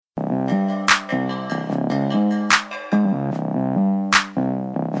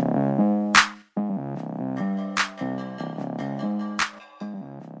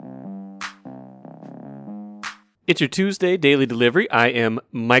It's your Tuesday daily delivery. I am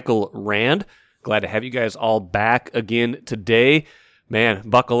Michael Rand. Glad to have you guys all back again today. Man,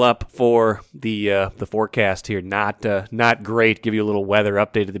 buckle up for the forecast here. Not great. Give you a little weather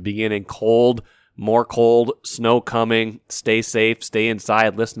update at the beginning. Cold, more cold, snow coming. Stay safe, stay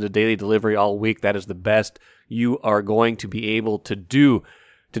inside. Listen to daily delivery all week. That is the best you are going to be able to do.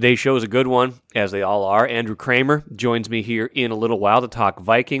 Today's show is a good one, as they all are. Andrew Kramer joins me here in a little while to talk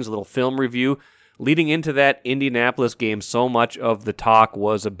Vikings, a little film review. Leading into that Indianapolis game, so much of the talk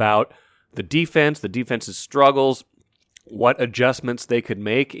was about the defense's struggles, what adjustments they could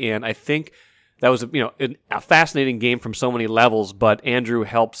make, and I think that was a fascinating game from so many levels, but Andrew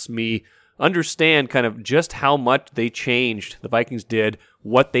helps me understand kind of just how much they changed, the Vikings did,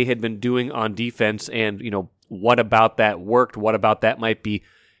 what they had been doing on defense, and what about that worked, what about that might be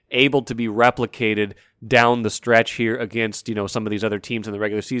able to be replicated down the stretch here against, some of these other teams in the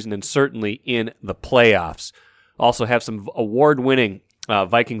regular season and certainly in the playoffs. Also have some award-winning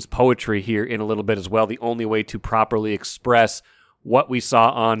Vikings poetry here in a little bit as well. The only way to properly express what we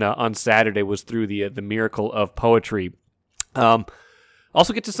saw on Saturday was through the miracle of poetry.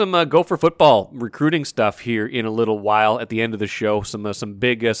 Also get to some Gopher football recruiting stuff here in a little while at the end of the show. Some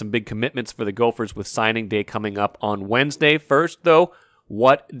big commitments for the Gophers with signing day coming up on Wednesday. First, though,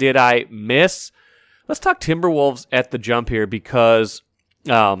 what did I miss? Let's talk Timberwolves at the jump here because,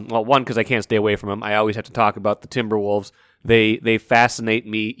 because I can't stay away from them. I always have to talk about the Timberwolves. They fascinate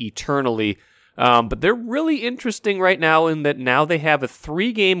me eternally. But they're really interesting right now in that now they have a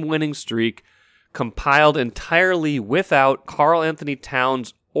 3-game winning streak compiled entirely without Karl-Anthony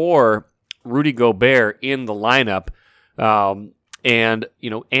Towns or Rudy Gobert in the lineup. And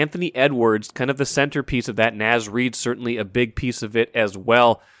Anthony Edwards, kind of the centerpiece of that. Naz Reid, certainly a big piece of it as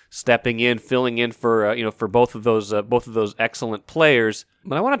well, stepping in, filling in for both of those excellent players.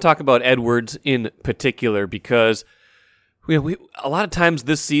 But I want to talk about Edwards in particular because we a lot of times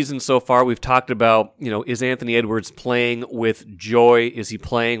this season so far we've talked about, is Anthony Edwards playing with joy? Is he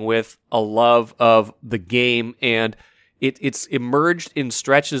playing with a love of the game? And it's emerged in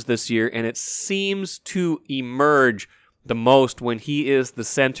stretches this year, and it seems to emerge the most when he is the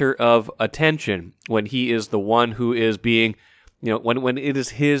center of attention, when he is the one who is being, when it is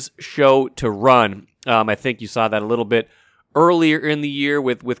his show to run. I think you saw that a little bit earlier in the year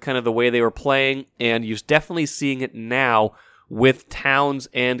with kind of the way they were playing, and you're definitely seeing it now with Towns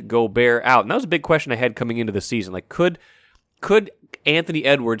and Gobert out. And that was a big question I had coming into the season. Like, could Anthony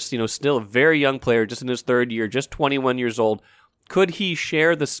Edwards, still a very young player, just in his third year, just 21 years old, could he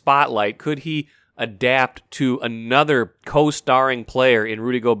share the spotlight? Could he adapt to another co-starring player in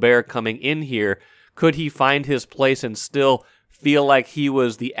Rudy Gobert coming in here? Could he find his place and still feel like he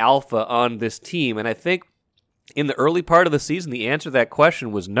was the alpha on this team? And I think in the early part of the season, the answer to that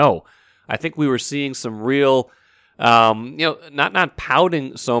question was no. I think we were seeing some real, not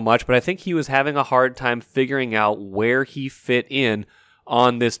pouting so much, but I think he was having a hard time figuring out where he fit in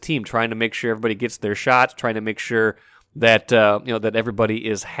on this team, trying to make sure everybody gets their shots, trying to make sure that that everybody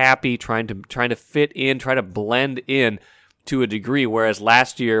is happy, trying to fit in, try to blend in to a degree. Whereas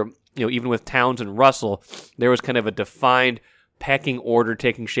last year, even with Towns and Russell, there was kind of a defined pecking order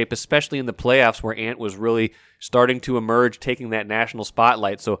taking shape, especially in the playoffs where Ant was really starting to emerge, taking that national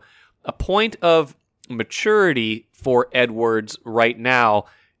spotlight. So a point of maturity for Edwards right now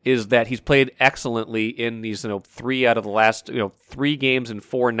is that he's played excellently in these 3 out of the last 3 games in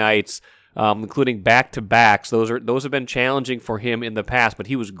 4 nights. Including back-to-backs. Those have been challenging for him in the past, but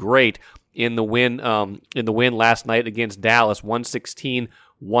he was great in the win last night against Dallas.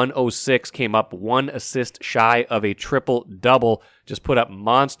 116-106, came up 1 assist shy of a triple-double. Just put up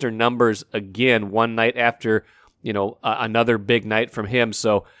monster numbers again one night after another big night from him.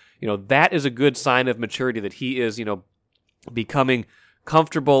 So that is a good sign of maturity, that he is becoming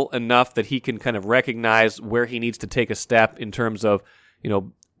comfortable enough that he can kind of recognize where he needs to take a step in terms of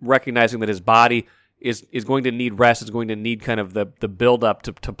recognizing that his body is going to need rest, is going to need kind of the build-up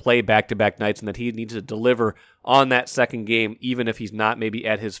to play back-to-back nights, and that he needs to deliver on that second game, even if he's not maybe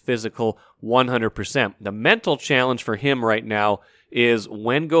at his physical 100%. The mental challenge for him right now is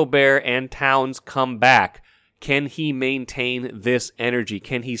when Gobert and Towns come back, can he maintain this energy?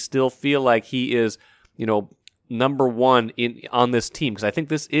 Can he still feel like he is, number one on this team? Because I think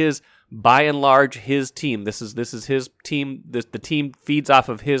this is, by and large, his team. This is his team. The team feeds off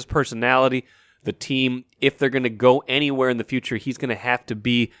of his personality. The team, if they're going to go anywhere in the future, he's going to have to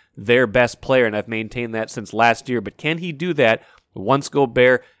be their best player, and I've maintained that since last year. But can he do that once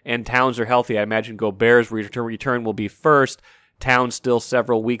Gobert and Towns are healthy? I imagine Gobert's return will be first. Towns still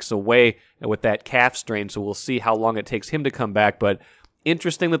several weeks away with that calf strain, so we'll see how long it takes him to come back. But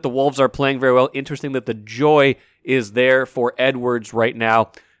Interesting that the Wolves are playing very well. Interesting that the joy is there for Edwards right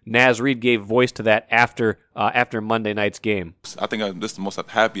now. Naz Reid gave voice to that after Monday night's game. I think this is the most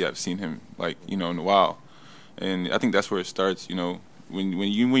happy I've seen him, in a while, and I think that's where it starts. When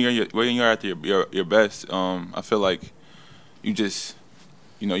you're at your best, I feel like you just,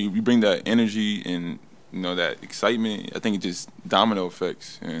 you bring that energy and that excitement. I think it just domino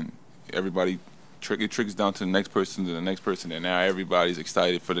effects, and everybody it trickles down to the next person, and now everybody's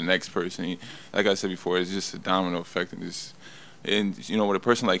excited for the next person. Like I said before, it's just a domino effect, and with a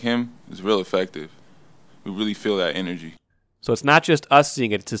person like him, it's real effective. We really feel that energy. So it's not just us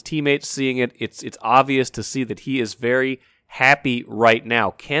seeing it; it's his teammates seeing it. It's obvious to see that he is very happy right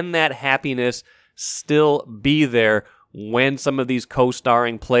now. Can that happiness still be there when some of these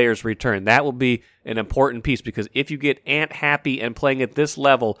co-starring players return? That will be an important piece, because if you get Ant happy and playing at this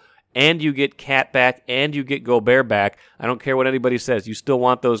level, and you get Cat back, and you get Gobert back, I don't care what anybody says, you still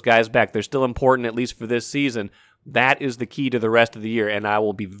want those guys back. They're still important, at least for this season. That is the key to the rest of the year, and I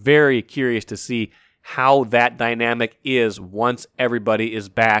will be very curious to see how that dynamic is once everybody is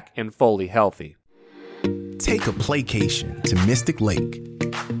back and fully healthy. Take a playcation to Mystic Lake.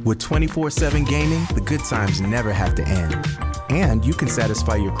 With 24/7 gaming, the good times never have to end. And you can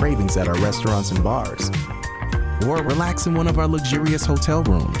satisfy your cravings at our restaurants and bars. Or relax in one of our luxurious hotel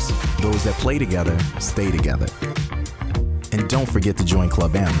rooms. Those that play together, stay together. And don't forget to join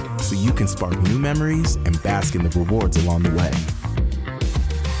Club M so you can spark new memories and bask in the rewards along the way.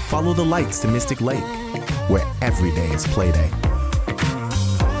 Follow the lights to Mystic Lake, where every day is play day.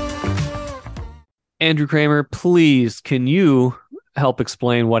 Andrew Kramer, please, can you help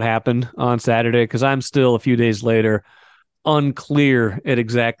explain what happened on Saturday? Because I'm still, a few days later, unclear at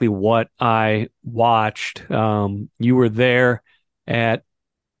exactly what I watched. You were there at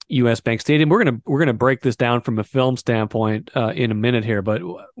U.S. Bank Stadium. We're gonna break this down from a film standpoint in a minute here, but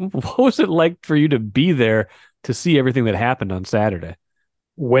what was it like for you to be there to see everything that happened on Saturday?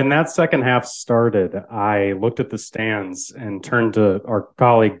 When that second half started, I looked at the stands and turned to our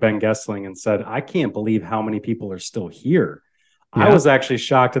colleague Ben Gessling and said, I can't believe how many people are still here. Yeah. I was actually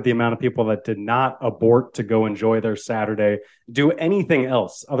shocked at the amount of people that did not abort to go enjoy their Saturday, do anything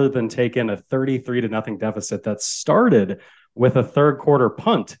else other than take in a 33-0 deficit that started with a third quarter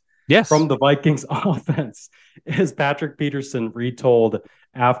punt from the Vikings offense. As Patrick Peterson retold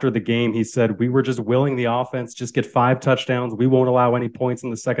after the game, he said, we were just willing the offense just get 5 touchdowns. We won't allow any points in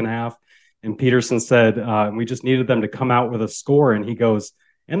the second half. And Peterson said, we just needed them to come out with a score. And he goes,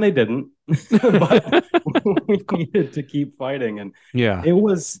 and they didn't, but we needed to keep fighting. And it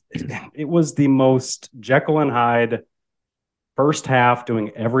was the most Jekyll and Hyde first half,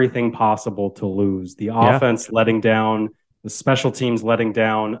 doing everything possible to lose. The offense letting down, the special teams letting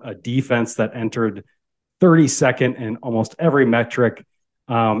down, a defense that entered 32nd in almost every metric.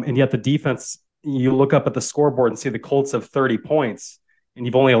 And yet the defense, you look up at the scoreboard and see the Colts have 30 points, and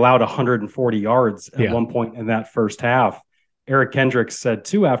you've only allowed 140 yards at one point in that first half. Eric Kendricks said,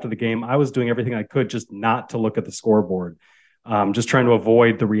 too, after the game, I was doing everything I could just not to look at the scoreboard, just trying to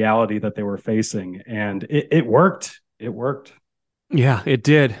avoid the reality that they were facing. And it worked. It worked. Yeah, it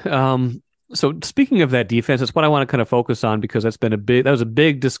did. So speaking of that defense, that's what I want to kind of focus on, because that was a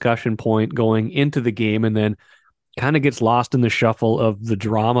big discussion point going into the game, and then kind of gets lost in the shuffle of the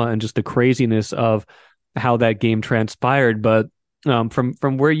drama and just the craziness of how that game transpired. But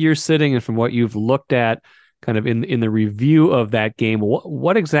from where you're sitting and from what you've looked at kind of in the review of that game,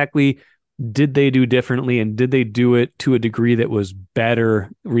 what exactly did they do differently, and did they do it to a degree that was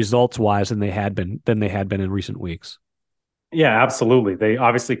better results-wise than they had been in recent weeks? Yeah, absolutely. They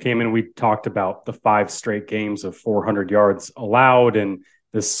obviously came in. We talked about the 5 straight games of 400 yards allowed, and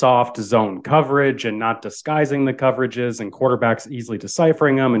this soft zone coverage and not disguising the coverages, and quarterbacks easily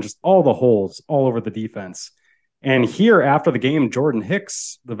deciphering them, and just all the holes all over the defense. And here after the game, Jordan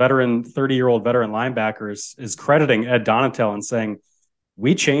Hicks, the 30-year-old veteran linebacker, is crediting Ed Donatel and saying,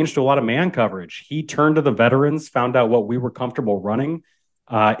 we changed to a lot of man coverage. He turned to the veterans, found out what we were comfortable running.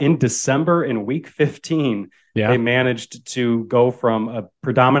 In December, in week 15, they managed to go from a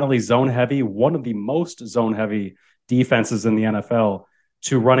predominantly zone-heavy, one of the most zone-heavy defenses in the NFL,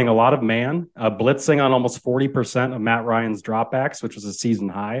 to running a lot of man, blitzing on almost 40% of Matt Ryan's dropbacks, which was a season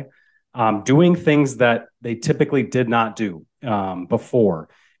high, doing things that they typically did not do before.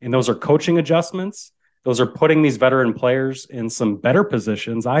 And those are coaching adjustments. Those are putting these veteran players in some better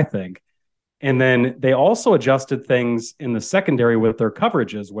positions, I think. And then they also adjusted things in the secondary with their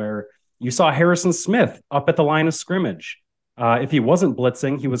coverages, where you saw Harrison Smith up at the line of scrimmage. If he wasn't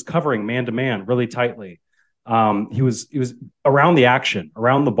blitzing, he was covering man-to-man really tightly. He was around the action,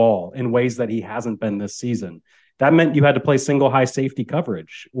 around the ball in ways that he hasn't been this season. That meant you had to play single high safety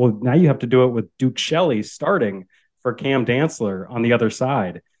coverage. Well, now you have to do it with Duke Shelley starting for Cam Dantzler on the other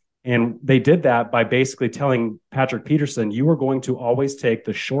side. And they did that by basically telling Patrick Peterson, you were going to always take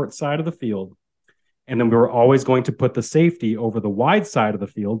the short side of the field, and then we were always going to put the safety over the wide side of the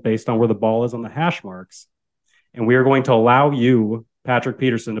field based on where the ball is on the hash marks. And we are going to allow you, Patrick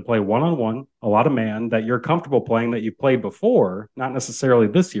Peterson, to play one-on-one, a lot of man that you're comfortable playing, that you played before, not necessarily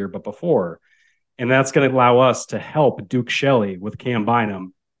this year, but before. And that's going to allow us to help Duke Shelley with Cam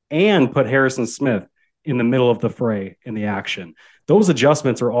Bynum and put Harrison Smith in the middle of the fray in the action. Those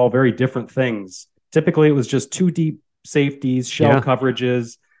adjustments are all very different things. Typically, it was just two deep safeties, shell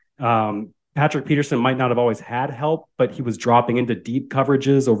coverages. Patrick Peterson might not have always had help, but he was dropping into deep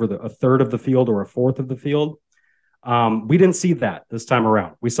coverages over a third of the field or a fourth of the field. We didn't see that this time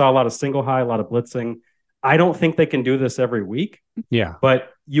around. We saw a lot of single high, a lot of blitzing. I don't think they can do this every week. Yeah. But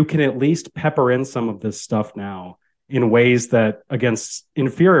you can at least pepper in some of this stuff now in ways that against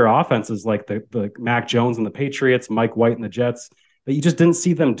inferior offenses like the Mac Jones and the Patriots, Mike White and the Jets, that you just didn't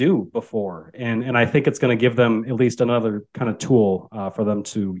see them do before. And I think it's going to give them at least another kind of tool for them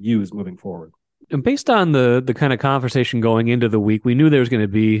to use moving forward. And based on the kind of conversation going into the week, we knew there was going to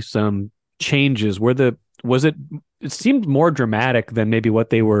be some changes. It seemed more dramatic than maybe what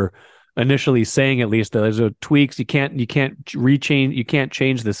they were initially saying, at least. There's tweaks. You can't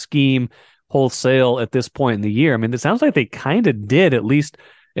change the scheme wholesale at this point in the year. I mean, it sounds like they kind of did, at least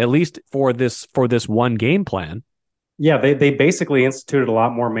for this one game plan. Yeah, they basically instituted a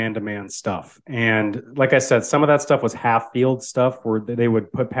lot more man-to-man stuff. And like I said, some of that stuff was half-field stuff where they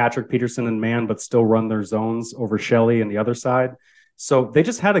would put Patrick Peterson in man but still run their zones over Shelley and the other side. So they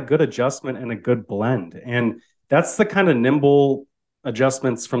just had a good adjustment and a good blend. And that's the kind of nimble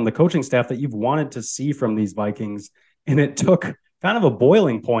adjustments from the coaching staff that you've wanted to see from these Vikings. And it took kind of a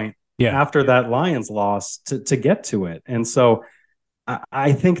boiling point after that Lions loss to get to it. And so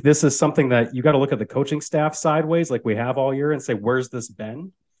I think this is something that you got to look at the coaching staff sideways like we have all year and say, where's this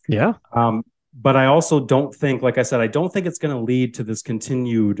been? Yeah. But I also don't think, like I said, I don't think it's going to lead to this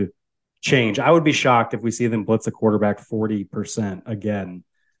continued change. I would be shocked if we see them blitz a quarterback 40% again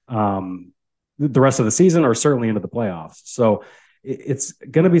the rest of the season or certainly into the playoffs. So it's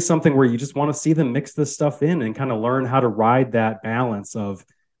going to be something where you just want to see them mix this stuff in and kind of learn how to ride that balance of,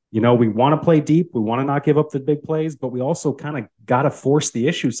 we want to play deep. We want to not give up the big plays, but we also kind of got to force the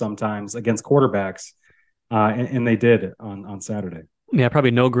issue sometimes against quarterbacks. And they did on Saturday. Yeah,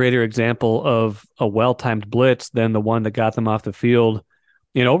 probably no greater example of a well-timed blitz than the one that got them off the field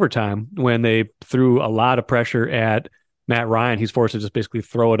in overtime when they threw a lot of pressure at Matt Ryan. He's forced to just basically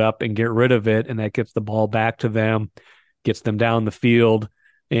throw it up and get rid of it, and that gets the ball back to them, gets them down the field,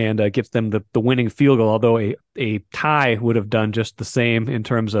 and gets them the winning field goal, although a tie would have done just the same in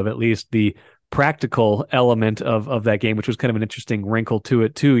terms of at least the practical element of that game, which was kind of an interesting wrinkle to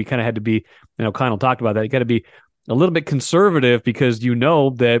it, too. You kind of had to be, Connell talked about that, you got to be a little bit conservative because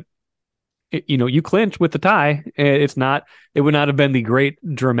that you clinch with the tie. It would not have been the great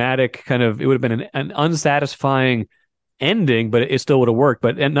dramatic kind of, it would have been an unsatisfying ending, but it still would have worked.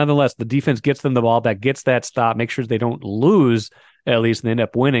 But nonetheless, the defense gets them the ball back, gets that stop, make sure they don't lose at least, and they end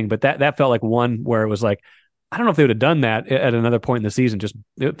up winning. But that felt like one where it was like, I don't know if they would have done that at another point in the season. Just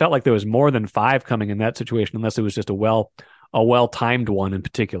it felt like there was more than 5 coming in that situation, unless it was just a well-timed one in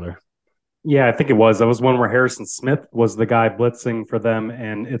particular. Yeah, I think it was. That was one where Harrison Smith was the guy blitzing for them,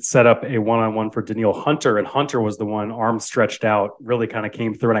 and it set up a one-on-one for Danielle Hunter, and Hunter was the one, arms stretched out, really kind of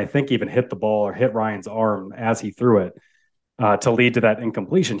came through, and I think even hit the ball or hit Ryan's arm as he threw it to lead to that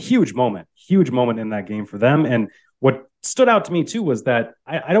incompletion. Huge moment in that game for them. And what stood out to me, too, was that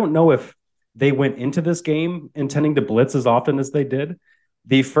I don't know if they went into this game intending to blitz as often as they did.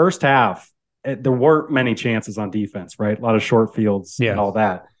 The first half, there weren't many chances on defense, right? A lot of short fields and all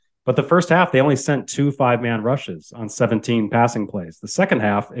that. But the first half, they only sent 2 5-man rushes on 17 passing plays. The second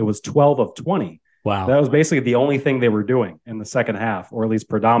half, it was 12 of 20. Wow. That was basically the only thing they were doing in the second half, or at least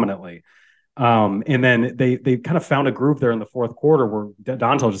predominantly. And then they kind of found a groove there in the fourth quarter where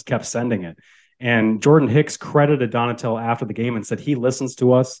Donatell just kept sending it. And Jordan Hicks credited Donatell after the game and said he listens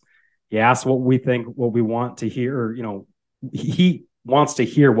to us. He asks what we think, what we want to hear. He wants to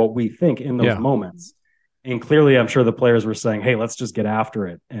hear what we think in those moments. And clearly, I'm sure the players were saying, hey, let's just get after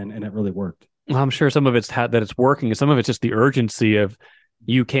it. And it really worked. Well, I'm sure some of it's that it's working. And some of it's just the urgency of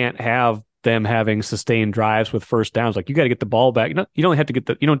you can't have them having sustained drives with first downs. Like, you got to get the ball back. You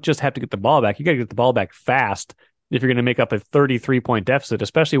don't just have to get the ball back. You got to get the ball back fast if you're going to make up a 33-point deficit,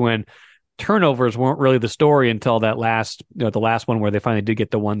 especially when turnovers weren't really the story until that the last one where they finally did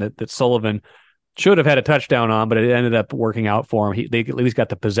get the one that Sullivan should have had a touchdown on, but it ended up working out for him. They at least got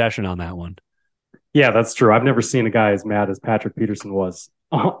the possession on that one. Yeah, that's true. I've never seen a guy as mad as Patrick Peterson was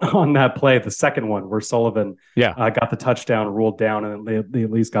on that play, the second one where Sullivan Yeah. got the touchdown ruled down, and they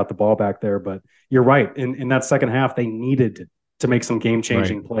at least got the ball back there. But you're right. In that second half, they needed to make some game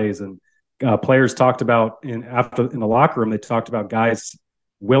changing plays, and players talked about in the locker room. They talked about guys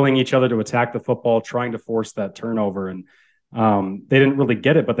willing each other to attack the football, trying to force that turnover, and they didn't really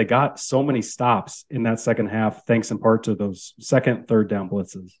get it, but they got so many stops in that second half, thanks in part to those second, third down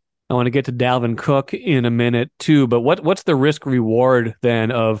blitzes. I want to get to Dalvin Cook in a minute too, but what's the risk reward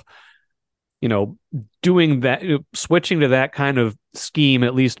then of, doing that, switching to that kind of scheme,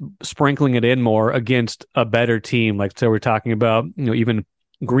 at least sprinkling it in more against a better team? Like, so we're talking about, even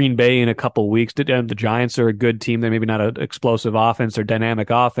Green Bay in a couple of weeks. The Giants are a good team. They're maybe not an explosive offense or dynamic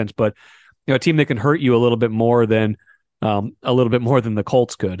offense, but a team that can hurt you a little bit more than the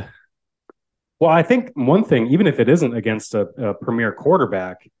Colts could. Well, I think one thing, even if it isn't against a premier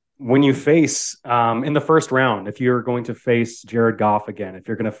quarterback, when you face in the first round, if you're going to face Jared Goff again, if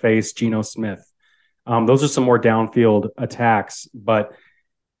you're going to face Geno Smith, those are some more downfield attacks, but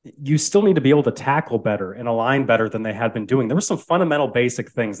you still need to be able to tackle better and align better than they had been doing. There were some fundamental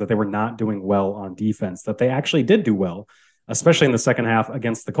basic things that they were not doing well on defense that they actually did do well, especially in the second half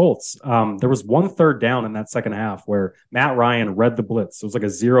against the Colts. There was one third down in that second half where Matt Ryan read the blitz. It was like a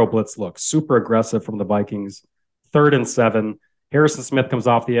zero blitz look, super aggressive from the Vikings, 3rd and 7. Harrison Smith comes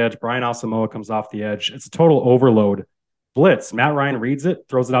off the edge. Brian Asamoah comes off the edge. It's a total overload blitz. Matt Ryan reads it,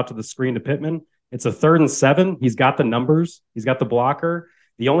 throws it out to the screen to Pittman. It's a 3rd and 7. He's got the numbers. He's got the blocker.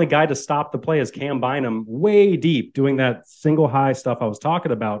 The only guy to stop the play is Cam Bynum way deep doing that single high stuff I was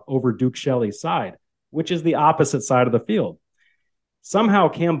talking about over Duke Shelley's side, which is the opposite side of the field. Somehow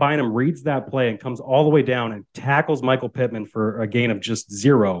Cam Bynum reads that play and comes all the way down and tackles Michael Pittman for a gain of just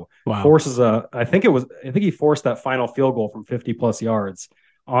 0. Wow. I think he forced that final field goal from 50 plus yards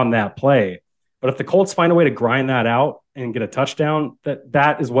on that play. But if the Colts find a way to grind that out and get a touchdown,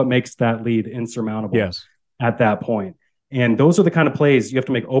 that is what makes that lead insurmountable at that point. And those are the kind of plays you have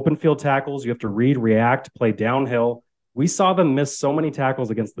to make open field tackles. You have to read, react, play downhill. We saw them miss so many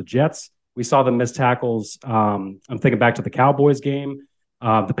tackles against the Jets. We saw them miss tackles. I'm thinking back to the Cowboys game.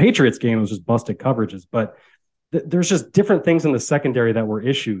 The Patriots game was just busted coverages. But there's just different things in the secondary that were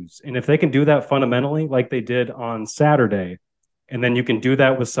issues. And if they can do that fundamentally like they did on Saturday, and then you can do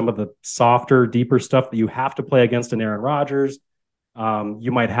that with some of the softer, deeper stuff that you have to play against an Aaron Rodgers,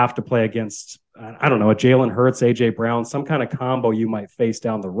 you might have to play against, I don't know, a Jalen Hurts, A.J. Brown, some kind of combo you might face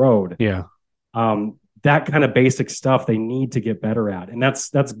down the road. Yeah. That kind of basic stuff they need to get better at. And that's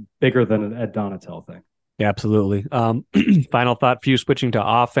bigger than an Ed Donatel thing. Yeah, absolutely. Final thought for you, switching to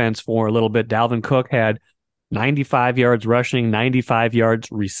offense for a little bit. Dalvin Cook had 95 yards rushing, 95 yards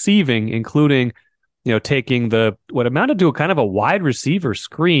receiving, including, taking what amounted to a kind of a wide receiver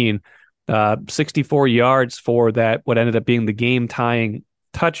screen, 64 yards for that, what ended up being the game tying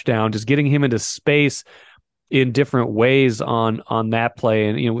touchdown, just getting him into space in different ways on that play.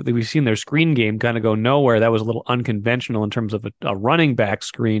 And, we've seen their screen game kind of go nowhere. That was a little unconventional in terms of a running back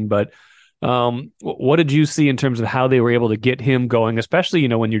screen. But what did you see in terms of how they were able to get him going, especially,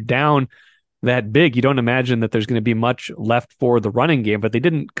 when you're down that big? You don't imagine that there's going to be much left for the running game, but they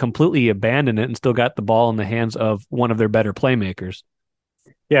didn't completely abandon it and still got the ball in the hands of one of their better playmakers.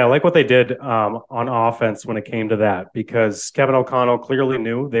 Yeah, I like what they did on offense when it came to that, because Kevin O'Connell clearly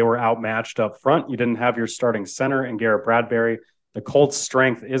knew they were outmatched up front. You didn't have your starting center in Garrett Bradbury. The Colts'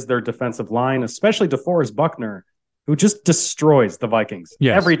 strength is their defensive line, especially DeForest Buckner, who just destroys the Vikings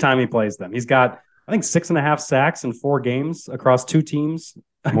every time he plays them. He's got, I think, 6.5 sacks in 4 games across 2 teams.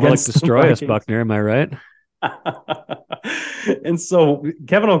 More like destroy us, Buckner. Am I right? And so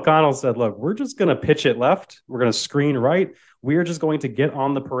Kevin O'Connell said, look, we're just going to pitch it left. We're going to screen right. We are just going to get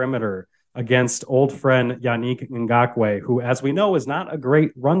on the perimeter against old friend Yannick Ngakoue, who, as we know, is not a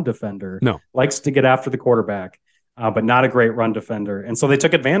great run defender. No. Likes to get after the quarterback, but not a great run defender. And so they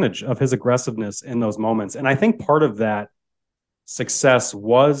took advantage of his aggressiveness in those moments. And I think part of that success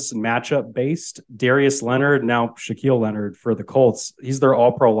was matchup based. Darius Leonard, now Shaquille Leonard for the Colts, he's their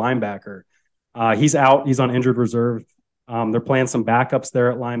all-pro linebacker. He's out. He's on injured reserve. They're playing some backups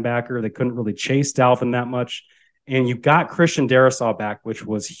there at linebacker. They couldn't really chase Dalvin that much. And you got Christian Darrisaw back, which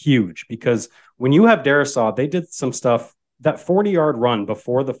was huge, because when you have Darrisaw, they did some stuff, that 40-yard run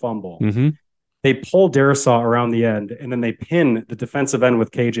before the fumble. Mm-hmm. They pull Darrisaw around the end, and then they pin the defensive end with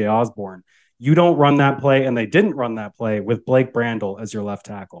KJ Osborne. You don't run that play, and they didn't run that play with Blake Brandel as your left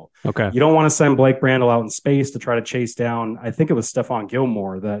tackle. Okay. You don't want to send Blake Brandel out in space to try to chase down, I think it was Stephon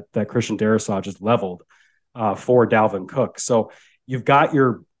Gilmore that Christian Darrisaw just leveled for Dalvin Cook. So you've got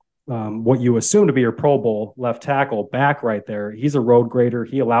your what you assume to be your Pro Bowl left tackle back right there. He's a road grader.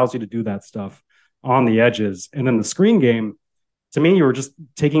 He allows you to do that stuff on the edges. And then the screen game, to me, you were just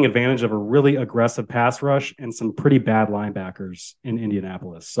taking advantage of a really aggressive pass rush and some pretty bad linebackers in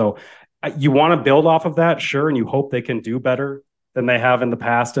Indianapolis. So you want to build off of that, sure, and you hope they can do better than they have in the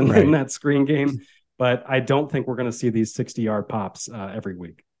past in that screen game. But I don't think we're going to see these 60-yard pops every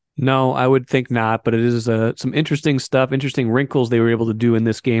week. No, I would think not, but it is some interesting stuff, interesting wrinkles they were able to do in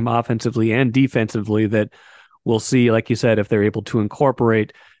this game offensively and defensively that we'll see, like you said, if they're able to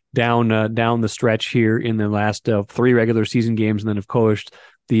incorporate down the stretch here in the last 3 regular season games, and then, of course,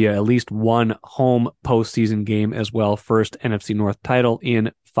 the at least one home postseason game as well. First NFC North title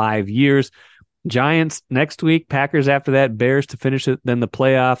in 5 years. Giants next week, Packers after that, Bears to finish it, then the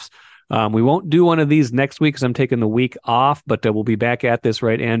playoffs. We won't do one of these next week because I'm taking the week off, but we'll be back at this,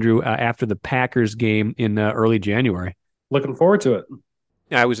 right, Andrew, after the Packers game in early January. Looking forward to it.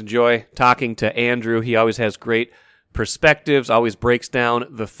 I always enjoy talking to Andrew. He always has great perspectives, always breaks down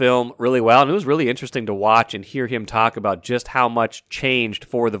the film really well. And it was really interesting to watch and hear him talk about just how much changed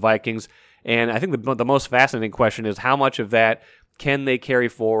for the Vikings. And I think the most fascinating question is how much of that can they carry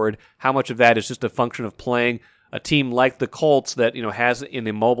forward? How much of that is just a function of playing a team like the Colts that, has an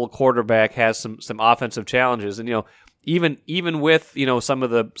immobile quarterback, has some offensive challenges, and even with some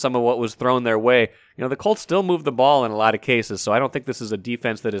of what was thrown their way, the Colts still move the ball in a lot of cases. So I don't think this is a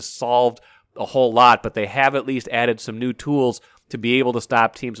defense that has solved a whole lot, but they have at least added some new tools to be able to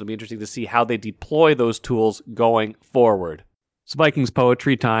stop teams. It'll be interesting to see how they deploy those tools going forward. It's Vikings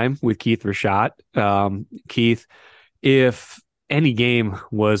poetry time with Keith Rashad. Keith, if any game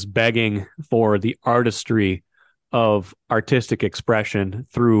was begging for the artistry of artistic expression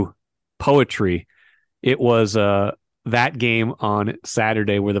through poetry, it was that game on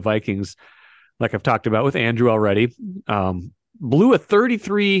Saturday where the Vikings, like I've talked about with Andrew already, blew a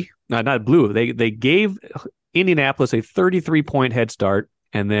 33, not blew, they gave Indianapolis a 33-point head start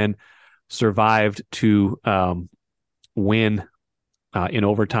and then survived to win in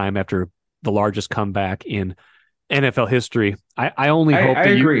overtime after the largest comeback in NFL history. I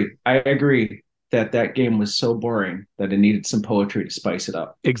agree that game was so boring that it needed some poetry to spice it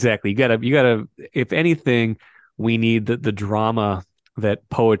up. Exactly. You gotta. If anything, we need the drama that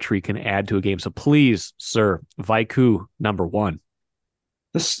poetry can add to a game. So please, sir, Vaiku number 1.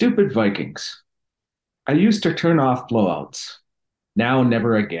 The stupid Vikings. I used to turn off blowouts. Now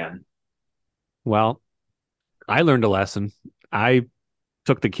never again. Well, I learned a lesson. I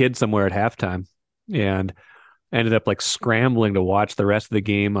took the kids somewhere at halftime and ended up scrambling to watch the rest of the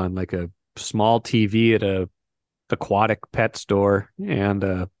game on a small TV at a aquatic pet store and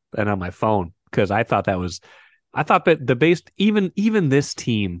on my phone, because I thought that the base, even this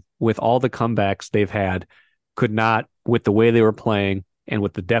team with all the comebacks they've had could not, with the way they were playing and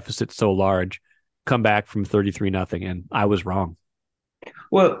with the deficit so large, come back from 33-0, and I was wrong.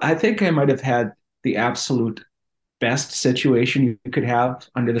 Well, I think I might have had the absolute best situation you could have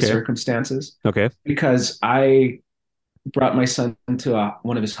under the circumstances. Okay. Because I brought my son to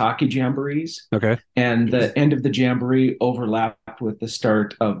one of his hockey jamborees. Okay. And the end of the jamboree overlapped with the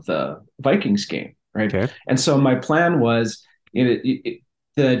start of the Vikings game, right? Okay. And so my plan was, the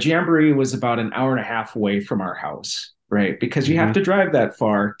jamboree was about an hour and a half away from our house, right? Because you have to drive that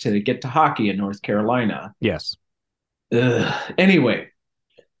far to get to hockey in North Carolina. Yes. Anyway,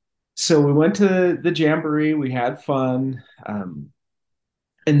 so we went to the jamboree. We had fun.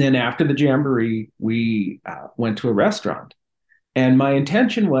 And then after the jamboree, we went to a restaurant. And my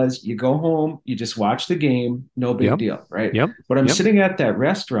intention was you go home, you just watch the game, no big deal, right? Yep. But I'm sitting at that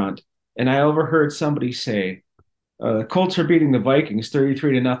restaurant, and I overheard somebody say, the Colts are beating the Vikings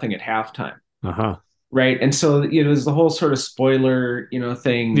 33-0 at halftime. Uh-huh. Right. And so, there's the whole sort of spoiler,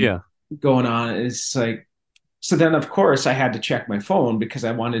 thing going on. It's so then, of course, I had to check my phone because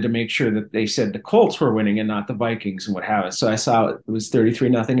I wanted to make sure that they said the Colts were winning and not the Vikings and what have you. So I saw it was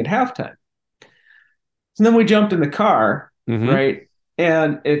 33-0 at halftime. And then we jumped in the car, right?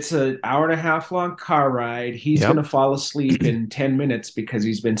 And it's an hour and a half long car ride. He's going to fall asleep in 10 minutes because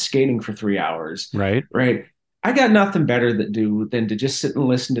he's been skating for 3 hours. Right. Right. I got nothing better than to just sit and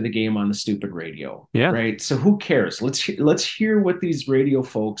listen to the game on the stupid radio. Yeah. Right. So who cares? Let's hear what these radio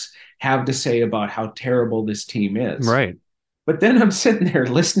folks have to say about how terrible this team is. Right. But then I'm sitting there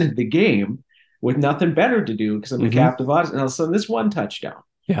listening to the game with nothing better to do because I'm a captive audience. And all of a sudden, there's one touchdown.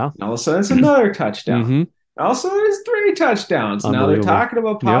 Yeah. And all of a sudden, it's another touchdown. Also, there's 3 touchdowns. Now they're talking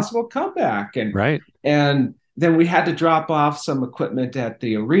about possible comeback. And then we had to drop off some equipment at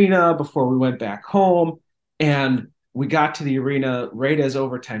the arena before we went back home. And we got to the arena right as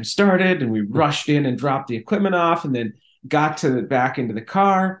overtime started, and we rushed in and dropped the equipment off, and then got back into the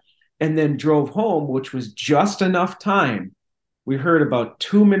car, and then drove home, which was just enough time we heard about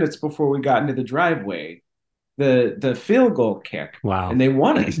 2 minutes before we got into the driveway the field goal kick. Wow. And they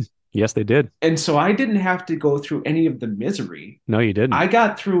won it. Yes, they did. And so I didn't have to go through any of the misery. No, you didn't. I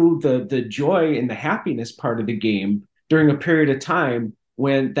got through the joy and the happiness part of the game during a period of time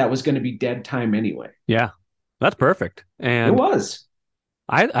when that was going to be dead time anyway. Yeah, that's perfect. And it was.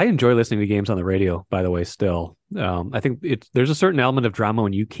 I enjoy listening to games on the radio, by the way, still. I think there's a certain element of drama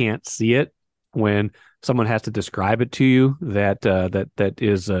when you can't see it, when someone has to describe it to you,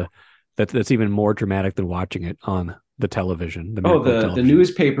 that's even more dramatic than watching it on the television. The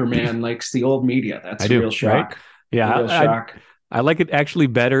newspaper man likes the old media. That's a real shock. Right? Yeah, real shock. I like it actually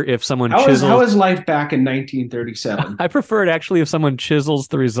better if someone how is life back in 1937? I prefer it actually if someone chisels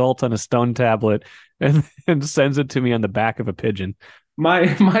the result on a stone tablet and sends it to me on the back of a pigeon. My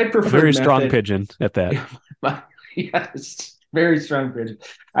preferred very strong pigeon at that. Yes, very strong pigeon.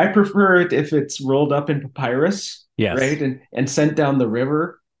 I prefer it if it's rolled up in papyrus, yes, right, and sent down the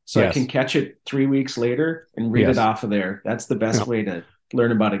river so yes. I can catch it 3 weeks later and read yes. it off of there. That's the best way to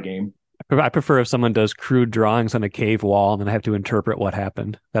learn about a game. I prefer if someone does crude drawings on a cave wall and then I have to interpret what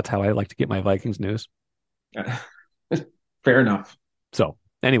happened. That's how I like to get my Vikings news. Fair enough. So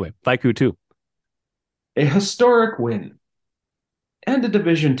anyway, Viku 2. A historic win and a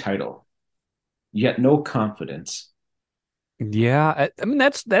division title, yet no confidence. Yeah, I mean,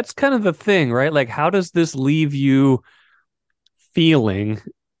 that's kind of the thing, right? Like, how does this leave you feeling?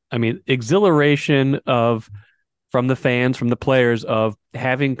 I mean, exhilaration from the fans, from the players, of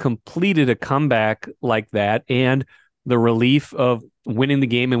having completed a comeback like that, and the relief of winning the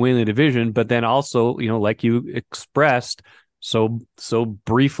game and winning the division, but then also, like you expressed so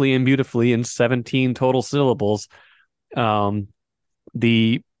briefly and beautifully in 17 total syllables,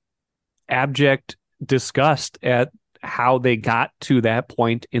 the abject disgust at how they got to that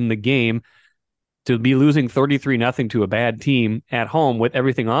point in the game, to be losing 33-0 to a bad team at home with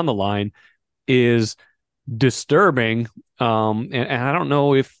everything on the line, is disturbing. And I don't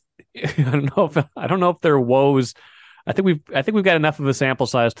know if their woes. I think we've got enough of a sample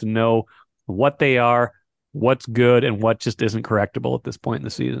size to know what they are, what's good, and what just isn't correctable at this point in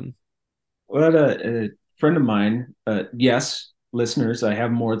the season. Well, a friend of mine, yes, listeners, I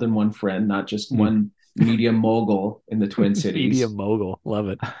have more than one friend, not just one media mogul in the Twin Cities. Media mogul, love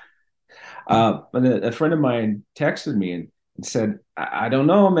it. But a friend of mine texted me and said, I don't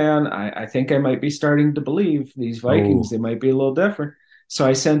know, man. I think I might be starting to believe these Vikings. They might be a little different. So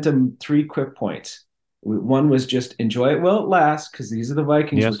I sent him 3 quick points. One was just enjoy it while it lasts, because these are the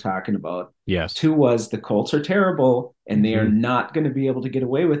Vikings we're talking about. Yes. 2 was the Colts are terrible, and they are not going to be able to get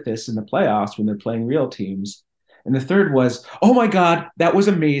away with this in the playoffs when they're playing real teams. And the 3rd was, oh my God, that was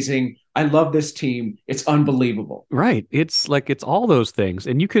amazing. I love this team. It's unbelievable. Right. It's all those things.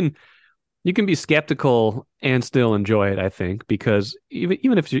 And you can be skeptical and still enjoy it, I think, because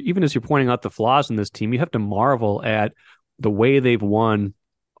even as you're pointing out the flaws in this team, you have to marvel at the way they've won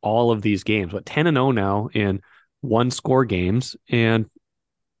all of these games. 10-0 now in 1-score games, and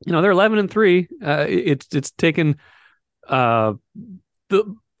they're 11-3. It's taken the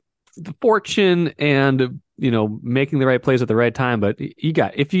fortune and making the right plays at the right time. But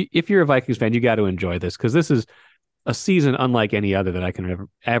if you're a Vikings fan, you got to enjoy this, because this is a season unlike any other that I can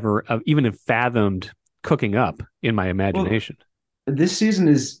ever even have fathomed cooking up in my imagination. Well, this season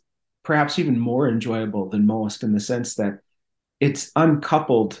is perhaps even more enjoyable than most, in the sense that it's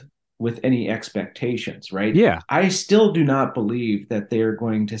uncoupled with any expectations, right? Yeah. I still do not believe that they're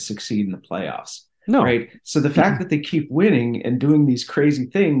going to succeed in the playoffs. No. Right. So the fact that they keep winning and doing these crazy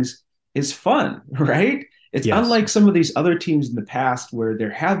things is fun, right? It's unlike some of these other teams in the past where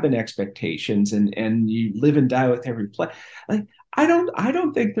there have been expectations and you live and die with every play. Like, I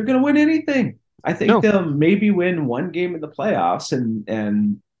don't think they're going to win anything. I think they'll maybe win 1 game in the playoffs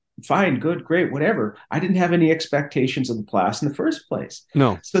and fine, good, great, whatever. I didn't have any expectations of the playoffs in the first place.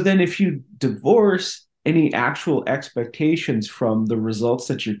 No. So then if you divorce any actual expectations from the results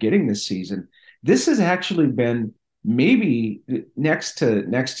that you're getting this season, this has actually been maybe next to the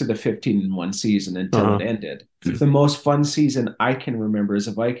 15-1 season until it ended, the most fun season I can remember as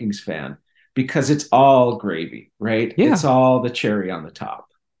a Vikings fan, because it's all gravy, right? Yeah. It's all the cherry on the top.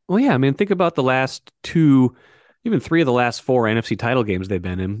 Well, yeah, I mean, think about the last 2, even 3 of the last 4 NFC title games they've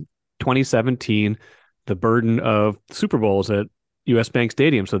been in. 2017, the burden of Super Bowls at US Bank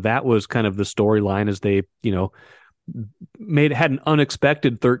Stadium. So that was kind of the storyline, as they, had an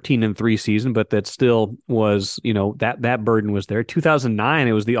unexpected 13-3 season, but that still was, that burden was there. 2009,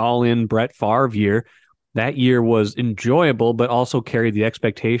 it was the all-in Brett Favre year. That year was enjoyable, but also carried the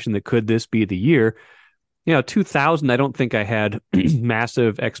expectation that could this be the year? 2000, I don't think I had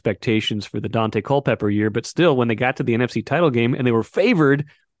massive expectations for the Dante Culpepper year, but still, when they got to the NFC title game and they were favored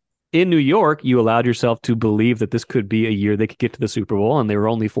in New York, you allowed yourself to believe that this could be a year they could get to the Super Bowl, and they were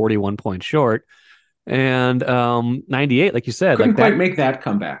only 41 points short. And 98, like you said, couldn't quite make that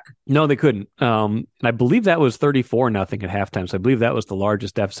comeback. No, they couldn't. And I believe that was 34-0 at halftime. So I believe that was the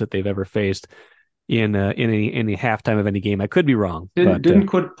largest deficit they've ever faced in any halftime of any game. I could be wrong. Didn't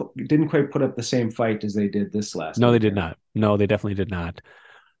quite put up the same fight as they did this last. No, they did not. No, they definitely did not.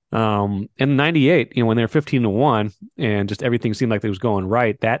 In 98, when they were 15-1 and just everything seemed like it was going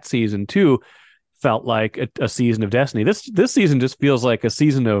right, that season too felt like a season of destiny. This season just feels like a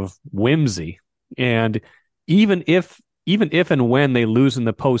season of whimsy. And even if and when they lose in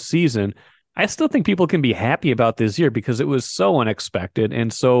the postseason, I still think people can be happy about this year because it was so unexpected,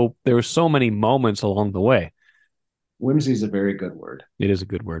 and so there were so many moments along the way. Whimsy is a very good word. It is a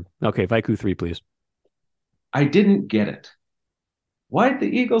good word. Okay, Vaiku 3, please. I didn't get it. Why'd the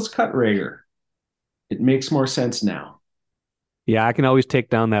Eagles cut Reagor? It makes more sense now. Yeah, I can always take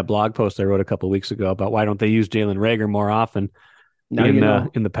down that blog post I wrote a couple of weeks ago about why don't they use Jalen Reagor more often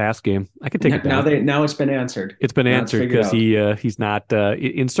in the pass game. I can take it down. Now it's been answered. It's been answered because he's not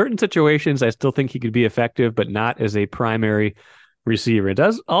in certain situations. I still think he could be effective, but not as a primary receiver. It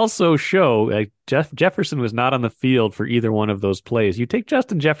does also show Jefferson was not on the field for either one of those plays. You take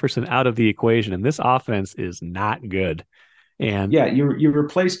Justin Jefferson out of the equation, and this offense is not good. And yeah, you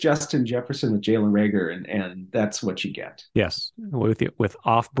replace Justin Jefferson with Jalen Reagor, and that's what you get. Yes, with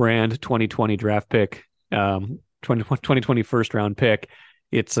off-brand 2020 draft pick, 2020 first round pick,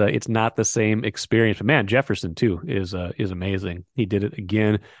 it's not the same experience. But man, Jefferson too is amazing. He did it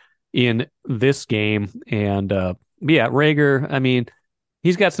again in this game, and Reagor. I mean,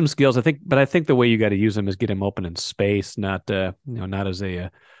 he's got some skills, I think, but I think the way you got to use him is get him open in space, not as a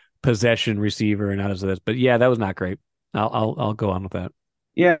possession receiver, and not as this. But yeah, that was not great. I'll go on with that.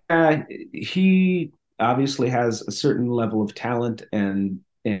 Yeah, he obviously has a certain level of talent and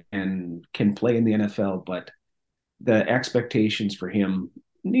can play in the NFL, but the expectations for him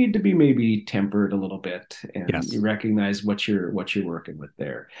need to be maybe tempered a little bit, and yes. You recognize what you're working with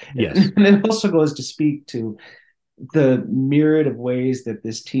there. Yes, and it also goes to speak to the myriad of ways that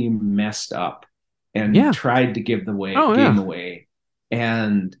this team messed up and tried to give the game away,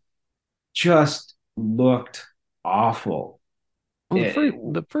 and just looked awful. Well,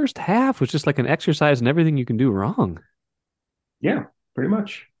 the first half was just like an exercise in everything you can do wrong. Yeah, pretty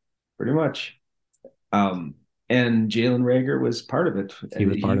much. And Jalen Reagor was part of it. He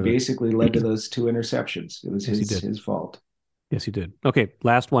basically led to those 2 interceptions. It was his fault. Yes, he did. Okay,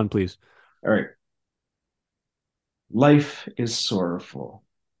 last one, please. All right. Life is sorrowful.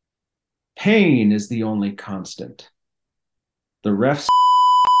 Pain is the only constant. The refs.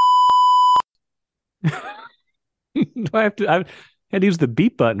 I had to use the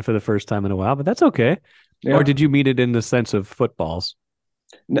beep button for the first time in a while, but that's okay. Yeah. Or did you mean it in the sense of footballs?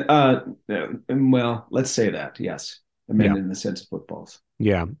 Well, let's say that. Yes, I meant in the sense of footballs.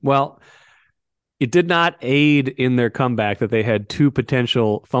 Yeah. Well, it did not aid in their comeback that they had 2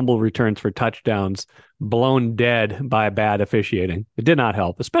 potential fumble returns for touchdowns blown dead by bad officiating. It did not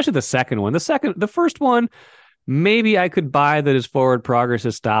help, especially the second one. The first one, maybe I could buy that his forward progress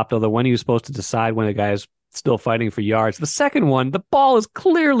has stopped, although when he was supposed to decide when a guy is still fighting for yards. The second one, the ball is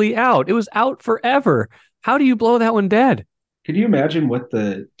clearly out. It was out forever. How do you blow that one dead? Can you imagine what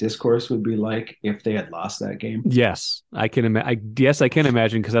the discourse would be like if they had lost that game? Yes, I can. I can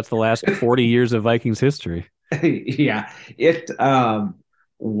imagine because that's the last 40 years of Vikings history. Yeah,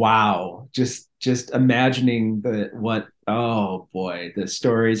 wow. Just imagining oh boy, the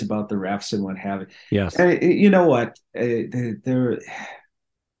stories about the refs and what have you. Yes. You know what?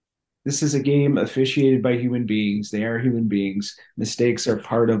 This is a game officiated by human beings. They are human beings. Mistakes are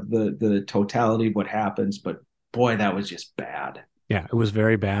part of the totality of what happens, but boy, that was just bad. Yeah, it was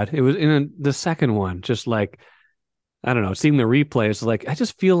very bad. It was in the second one, just like, I don't know, seeing the replays, like, I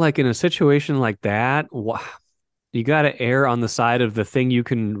just feel like in a situation like that, you got to err on the side of the thing you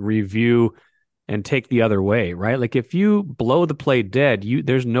can review and take the other way, right? Like if you blow the play dead,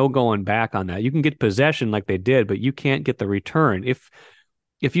 there's no going back on that. You can get possession like they did, but you can't get the return.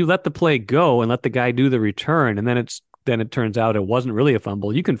 If you let the play go and let the guy do the return, and then it turns out it wasn't really a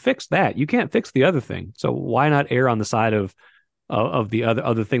fumble, you can fix that. You can't fix the other thing. So why not err on the side of the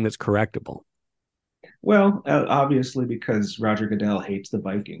other thing that's correctable? Well, obviously because Roger Goodell hates the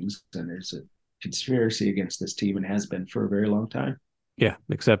Vikings, and there's a conspiracy against this team and has been for a very long time. Yeah,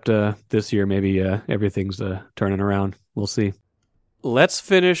 except this year maybe everything's turning around. We'll see. Let's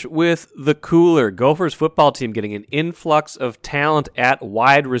finish with the cooler. Gophers football team getting an influx of talent at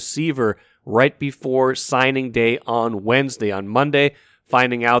wide receiver. right before signing day on Wednesday. On Monday,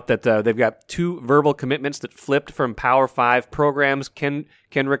 finding out that they've got 2 verbal commitments that flipped from Power 5 programs.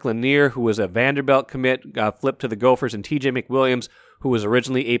 Kendrick Lanier, who was a Vanderbilt commit, flipped to the Gophers, and TJ McWilliams, who was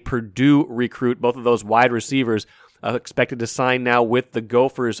originally a Purdue recruit. Both of those wide receivers expected to sign now with the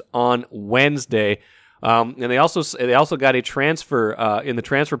Gophers on Wednesday. And they also got a transfer in the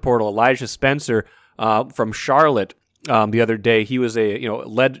transfer portal, Elijah Spencer from Charlotte. The other day, he was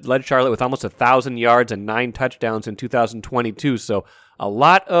led Charlotte with almost 1,000 yards and 9 touchdowns in 2022. So a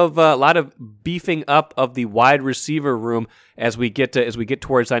lot of beefing up of the wide receiver room as we get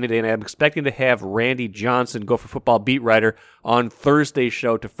towards signing day. And I'm expecting to have Randy Johnson, Gopher football beat writer, on Thursday's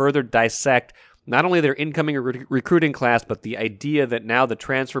show to further dissect not only their incoming recruiting class, but the idea that now the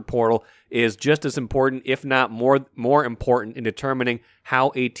transfer portal is just as important, if not more important, in determining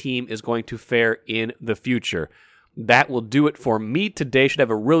how a team is going to fare in the future. That will do it for me today. Should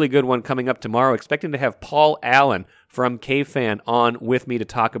have a really good one coming up tomorrow. Expecting to have Paul Allen from KFan on with me to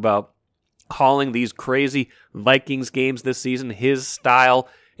talk about calling these crazy Vikings games this season, his style,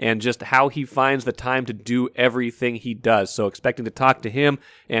 and just how he finds the time to do everything he does. So expecting to talk to him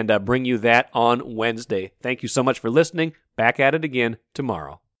and bring you that on Wednesday. Thank you so much for listening. Back at it again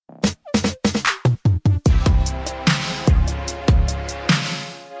tomorrow.